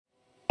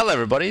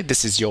Hello everybody,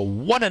 this is your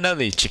one and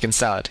only Chicken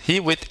Salad,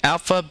 here with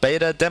Alpha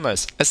Beta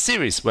Demos, a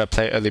series where I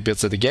play early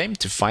builds of the game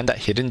to find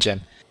that hidden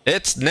gem.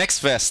 It's Next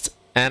Fest,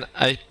 and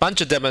a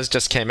bunch of demos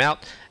just came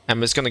out, and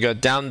we're just going to go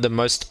down the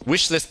most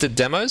wishlisted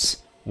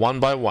demos, one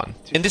by one.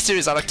 In this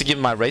series I like to give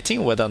my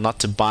rating, whether or not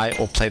to buy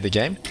or play the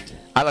game.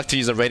 I like to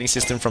use a rating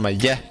system from a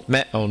yeah,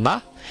 meh or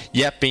nah.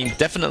 Yeah being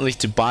definitely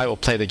to buy or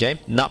play the game,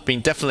 nah being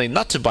definitely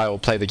not to buy or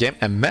play the game,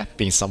 and meh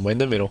being somewhere in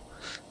the middle.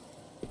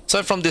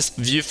 So from this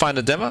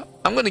Viewfinder demo,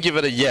 I'm going to give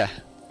it a yeah.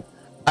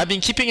 I've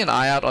been keeping an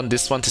eye out on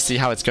this one to see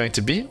how it's going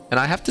to be, and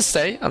I have to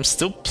say I'm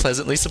still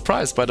pleasantly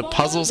surprised by the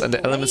puzzles and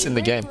the elements in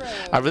the game.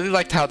 I really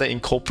liked how they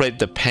incorporated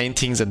the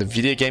paintings and the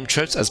video game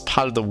tropes as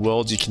part of the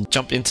world you can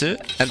jump into,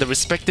 and the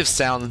respective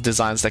sound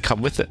designs that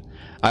come with it.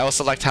 I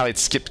also liked how it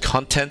skipped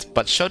content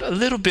but showed a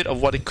little bit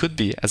of what it could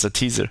be as a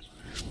teaser.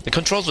 The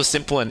controls were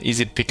simple and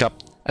easy to pick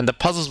up, and the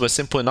puzzles were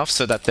simple enough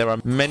so that there are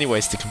many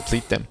ways to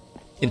complete them.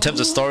 In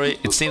terms of story,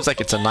 it seems like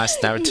it's a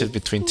nice narrative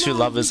between two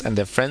lovers and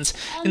their friends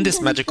in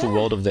this magical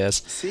world of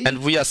theirs,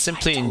 and we are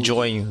simply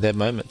enjoying their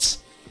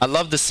moments. I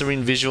love the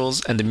serene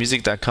visuals and the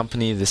music that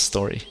accompany this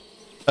story.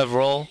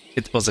 Overall,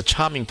 it was a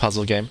charming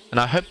puzzle game, and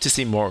I hope to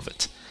see more of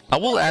it. I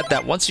will add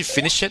that once you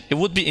finish it, it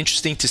would be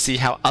interesting to see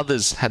how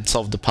others had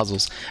solved the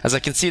puzzles, as I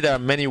can see there are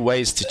many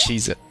ways to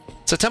cheese it.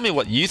 So tell me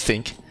what you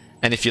think,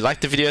 and if you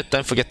liked the video,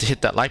 don't forget to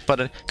hit that like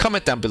button,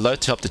 comment down below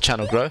to help the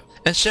channel grow,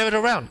 and share it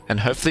around,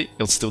 and hopefully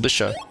it'll steal the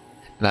show.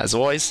 And as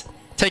always,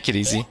 take it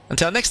easy.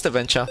 Until our next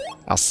adventure,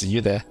 I'll see you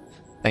there.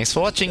 Thanks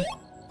for watching.